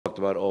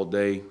about all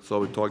day. So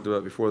we talked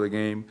about before the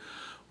game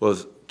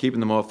was keeping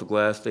them off the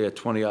glass. They had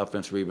 20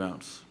 offensive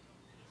rebounds.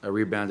 I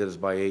rebounded us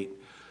by 8.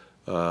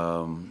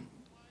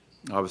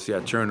 Obviously,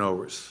 had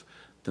turnovers.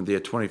 Then they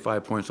had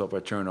 25 points off our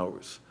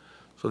turnovers.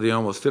 So they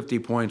almost 50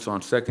 points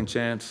on second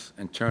chance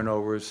and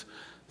turnovers,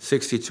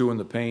 62 in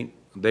the paint.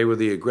 They were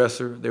the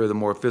aggressor. They were the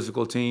more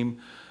physical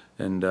team,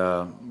 and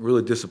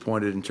really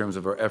disappointed in terms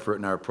of our effort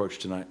and our approach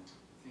tonight.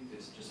 I think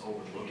it's just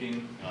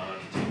overlooking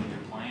the team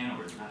you're playing,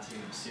 or not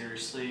taking them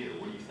seriously, or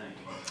what do you think?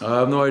 I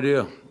have no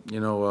idea.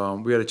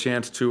 We had a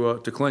chance to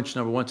clinch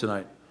number 1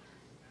 tonight.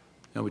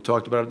 We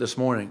talked about it this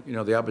morning,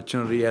 the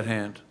opportunity at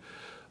hand.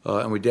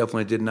 And we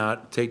definitely did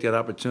not take that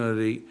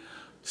opportunity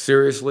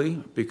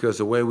seriously because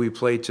the way we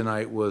played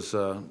tonight was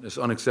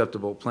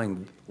unacceptable,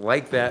 playing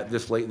like that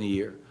this late in the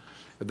year.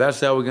 If that's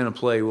how we're going to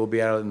play, we'll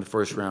be out in the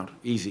first round.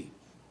 Easy.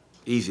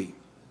 Easy.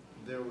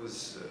 There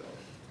was,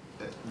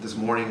 this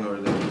morning,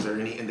 or was there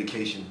any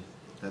indication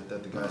that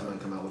the guys might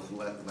come out with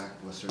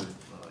lackluster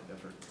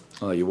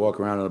effort? You walk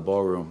around in a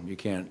ballroom, you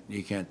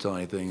can't tell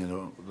anything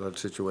in that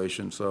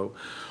situation. So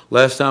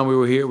last time we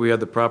were here, we had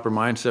the proper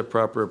mindset,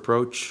 proper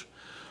approach.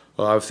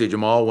 Obviously,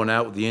 Jamal went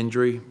out with the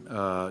injury,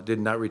 did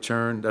not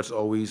return. That's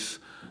always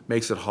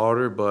makes it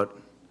harder, but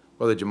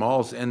whether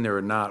Jamal's in there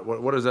or not,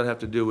 what does that have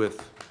to do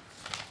with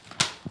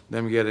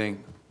them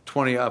getting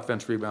 20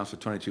 offensive rebounds for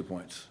 22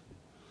 points?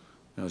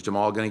 Is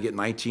Jamal going to get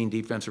 19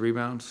 defensive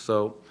rebounds?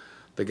 So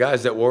the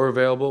guys that were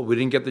available, we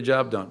didn't get the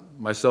job done,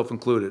 myself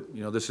included.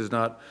 This is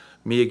not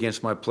me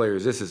against my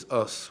players. This is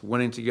us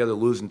winning together,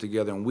 losing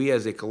together, and we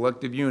as a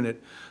collective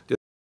unit did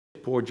a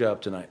poor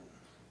job tonight.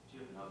 Do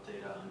you have an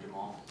update on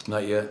Jamal?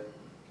 Not yet.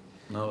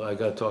 No, I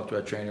got to talk to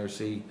our trainer,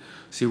 see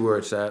where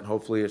it's at.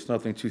 Hopefully, it's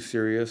nothing too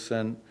serious.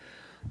 And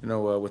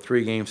with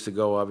 3 games to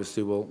go,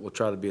 obviously, we'll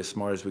try to be as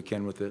smart as we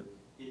can with it.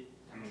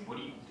 What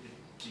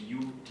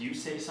do you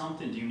say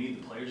something? Do you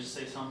need the players to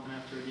say something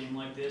after a game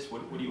like this?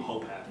 What do you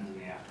hope happens in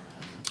the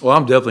aftermath? Well,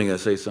 I'm definitely going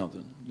to say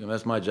something.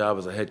 That's my job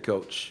as a head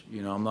coach.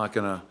 I'm not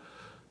going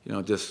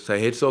to just say,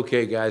 hey, it's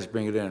okay, guys,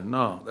 bring it in.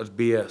 No, that's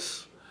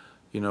BS.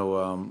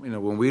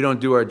 When we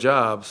don't do our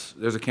jobs,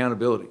 there's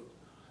accountability,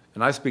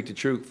 and I speak the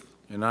truth.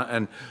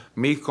 And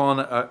me calling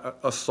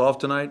us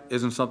soft tonight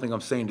isn't something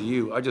I'm saying to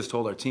you. I just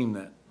told our team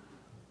that.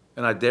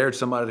 And I dared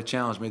somebody to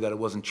challenge me that it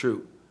wasn't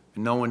true.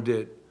 And no one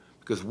did,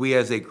 because we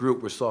as a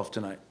group were soft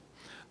tonight.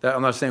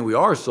 I'm not saying we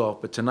are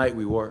soft, but tonight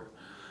we were.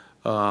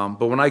 But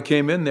when I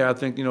came in there, I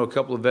think, a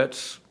couple of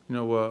vets,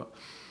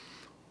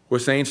 were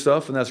saying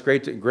stuff, and that's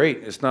great. Great.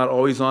 It's not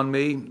always on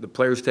me. The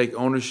players take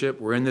ownership.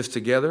 We're in this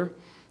together.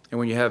 And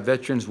when you have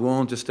veterans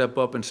willing to step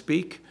up and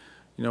speak,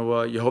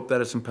 you hope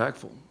that it's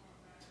impactful.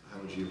 How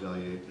would you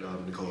evaluate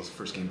Nicola's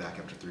first game back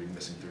after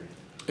missing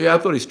 3? Yeah, I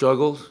thought he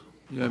struggled.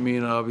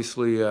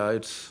 Obviously,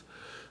 it's,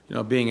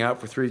 being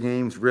out for 3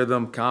 games,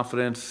 rhythm,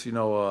 confidence,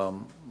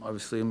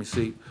 obviously, let me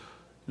see,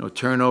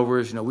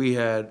 turnovers. We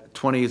had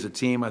 20 as a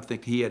team. I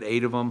think he had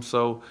 8 of them.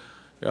 So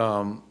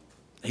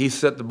he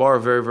set the bar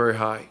very, very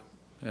high.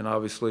 And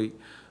obviously,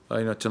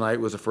 tonight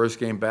was the first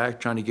game back,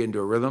 trying to get into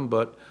a rhythm.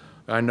 But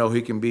I know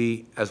he can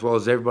be, as well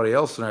as everybody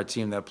else in our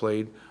team that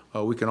played,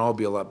 we can all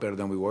be a lot better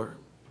than we were.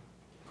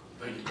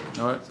 Thank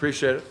you. All right,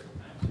 appreciate it.